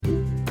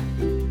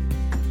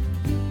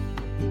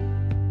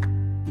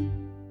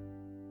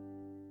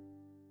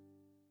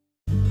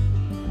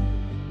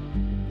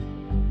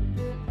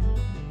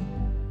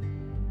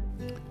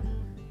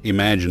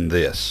Imagine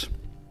this,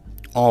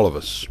 all of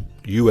us,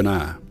 you and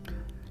I,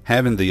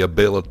 having the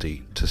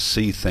ability to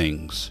see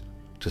things,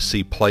 to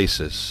see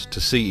places, to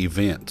see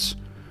events,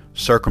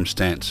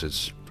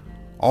 circumstances,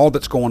 all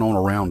that's going on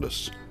around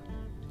us.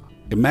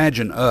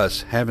 Imagine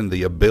us having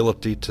the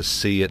ability to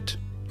see it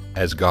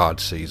as God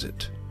sees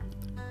it,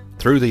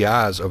 through the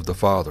eyes of the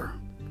Father.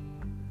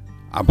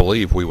 I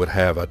believe we would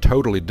have a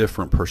totally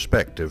different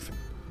perspective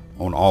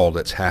on all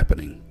that's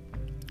happening.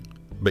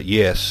 But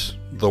yes,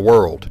 the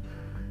world,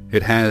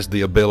 it has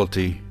the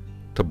ability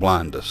to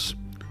blind us,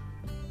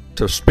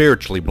 to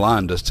spiritually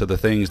blind us to the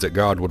things that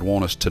God would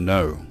want us to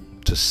know,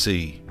 to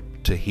see,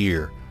 to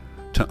hear,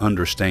 to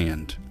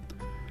understand.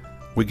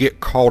 We get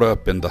caught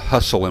up in the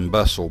hustle and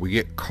bustle. We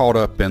get caught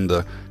up in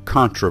the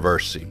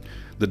controversy,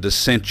 the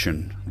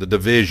dissension, the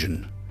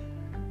division.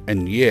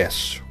 And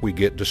yes, we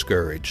get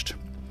discouraged.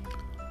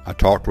 I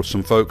talked with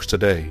some folks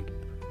today,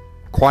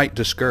 quite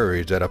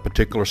discouraged at a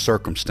particular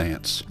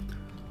circumstance.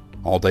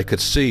 All they could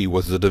see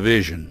was the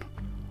division.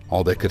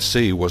 All they could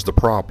see was the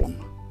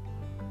problem.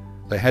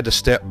 They had to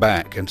step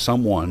back, and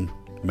someone,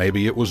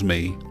 maybe it was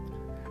me,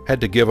 had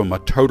to give them a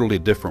totally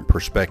different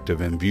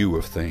perspective and view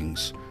of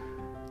things,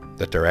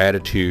 that their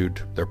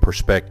attitude, their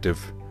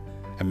perspective,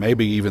 and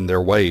maybe even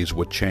their ways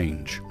would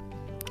change.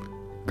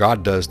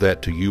 God does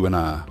that to you and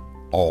I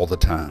all the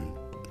time.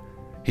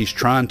 He's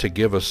trying to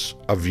give us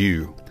a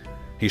view.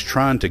 He's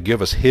trying to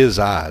give us His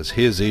eyes,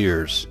 His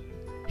ears,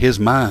 His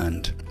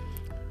mind.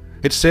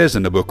 It says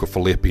in the book of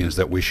Philippians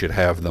that we should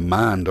have the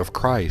mind of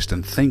Christ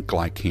and think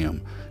like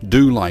Him,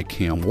 do like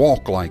Him,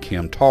 walk like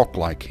Him, talk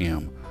like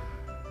Him.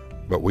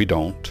 But we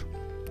don't.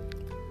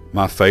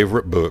 My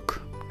favorite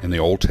book in the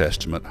Old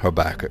Testament,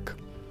 Habakkuk.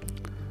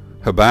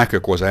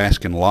 Habakkuk was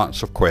asking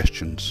lots of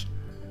questions,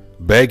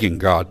 begging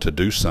God to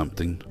do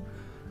something,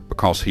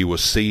 because he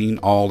was seeing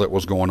all that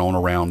was going on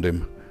around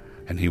him,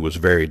 and he was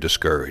very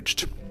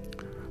discouraged.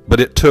 But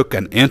it took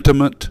an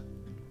intimate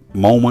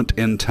moment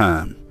in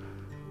time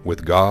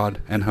with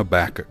God and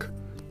Habakkuk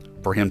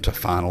for him to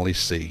finally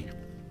see.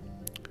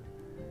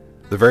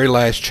 The very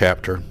last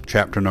chapter,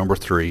 chapter number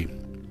 3,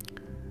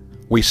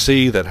 we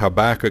see that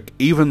Habakkuk,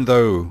 even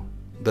though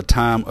the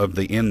time of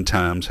the end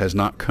times has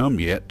not come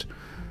yet,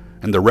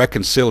 and the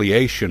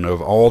reconciliation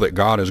of all that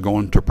God is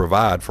going to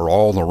provide for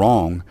all the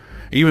wrong,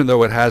 even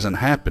though it hasn't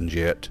happened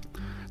yet,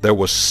 there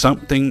was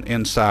something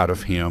inside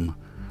of him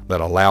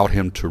that allowed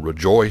him to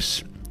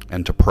rejoice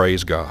and to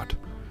praise God.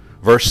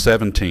 Verse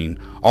 17,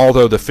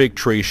 although the fig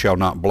tree shall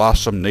not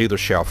blossom, neither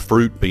shall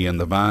fruit be in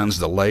the vines,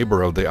 the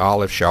labor of the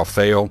olive shall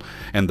fail,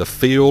 and the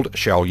field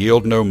shall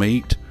yield no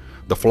meat,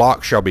 the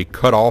flock shall be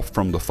cut off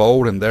from the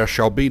fold, and there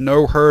shall be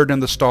no herd in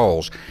the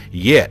stalls.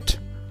 Yet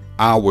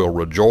I will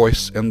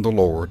rejoice in the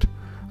Lord.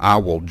 I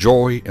will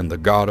joy in the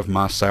God of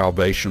my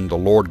salvation. The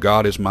Lord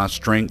God is my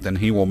strength, and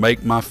He will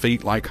make my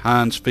feet like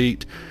hinds'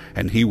 feet,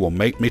 and He will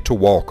make me to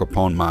walk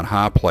upon mine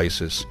high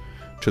places,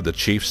 to the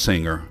chief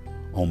singer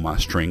on my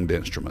stringed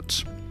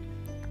instruments.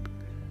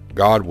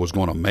 God was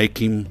going to make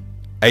him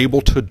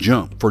able to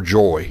jump for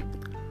joy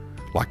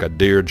like a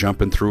deer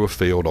jumping through a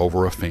field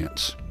over a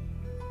fence.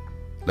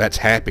 That's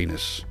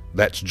happiness,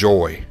 that's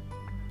joy,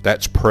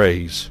 that's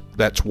praise,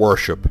 that's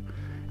worship,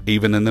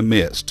 even in the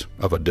midst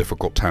of a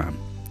difficult time.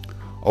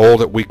 All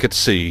that we could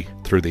see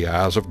through the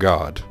eyes of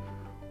God,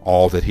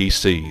 all that He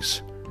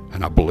sees,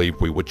 and I believe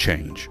we would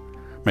change.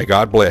 May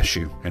God bless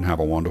you and have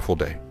a wonderful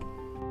day.